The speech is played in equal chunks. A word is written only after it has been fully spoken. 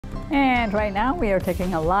And right now we are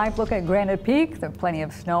taking a live look at Granite Peak. There's plenty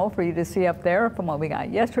of snow for you to see up there from what we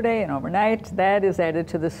got yesterday and overnight. That is added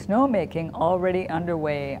to the snowmaking already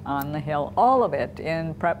underway on the hill. All of it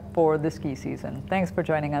in prep for the ski season. Thanks for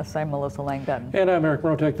joining us. I'm Melissa Langdon. And I'm Eric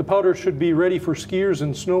Motek. The powder should be ready for skiers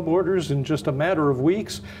and snowboarders in just a matter of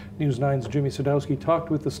weeks. News 9's Jimmy Sadowski talked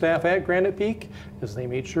with the staff at Granite Peak as they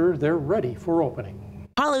made sure they're ready for opening.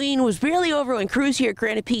 Halloween was barely over when crews here at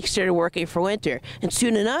Granite Peak started working for winter, and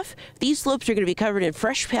soon enough, these slopes are going to be covered in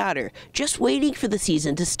fresh powder, just waiting for the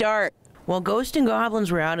season to start. While ghosts and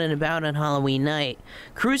goblins were out and about on Halloween night,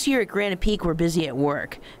 crews here at Granite Peak were busy at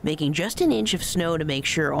work, making just an inch of snow to make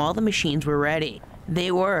sure all the machines were ready.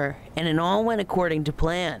 They were, and it all went according to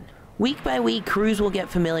plan. Week by week, crews will get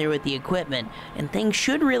familiar with the equipment, and things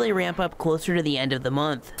should really ramp up closer to the end of the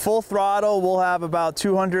month. Full throttle, we'll have about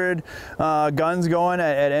 200 guns going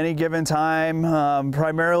at any given time.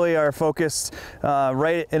 Primarily our focus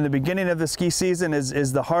right in the beginning of the ski season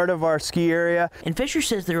is the heart of our ski area. And Fisher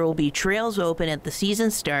says there will be trails open at the season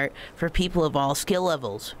start for people of all skill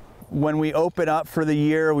levels. When we open up for the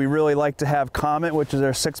year, we really like to have Comet, which is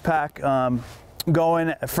our six-pack,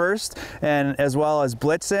 going first, and as well as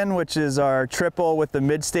Blitzen, which is our triple with the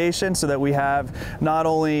mid station, so that we have not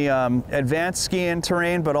only advanced skiing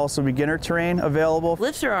terrain but also beginner terrain available.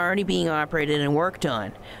 Lifts are already being operated and worked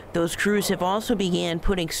on. Those crews have also began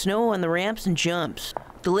putting snow on the ramps and jumps.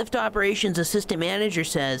 The lift operations assistant manager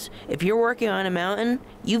says if you're working on a mountain,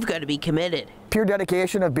 you've got to be committed. Pure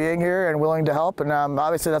dedication of being here and willing to help, and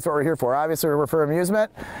obviously that's what we're here for. Obviously we're for amusement.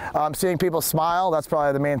 Seeing people smile, that's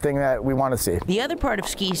probably the main thing that we want to see. The other part of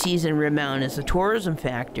ski season in Rib Mountain is the tourism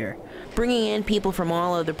factor. Bringing in people from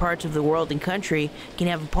all other parts of the world and country can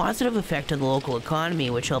have a positive effect on the local economy,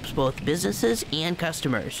 which helps both businesses and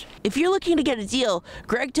customers. If you're looking to get a deal,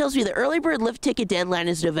 Greg tells me the early bird lift ticket deadline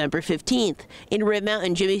is November 15th. In Rib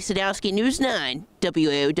Mountain, Jimmy Sadowski, News 9,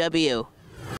 WAOW.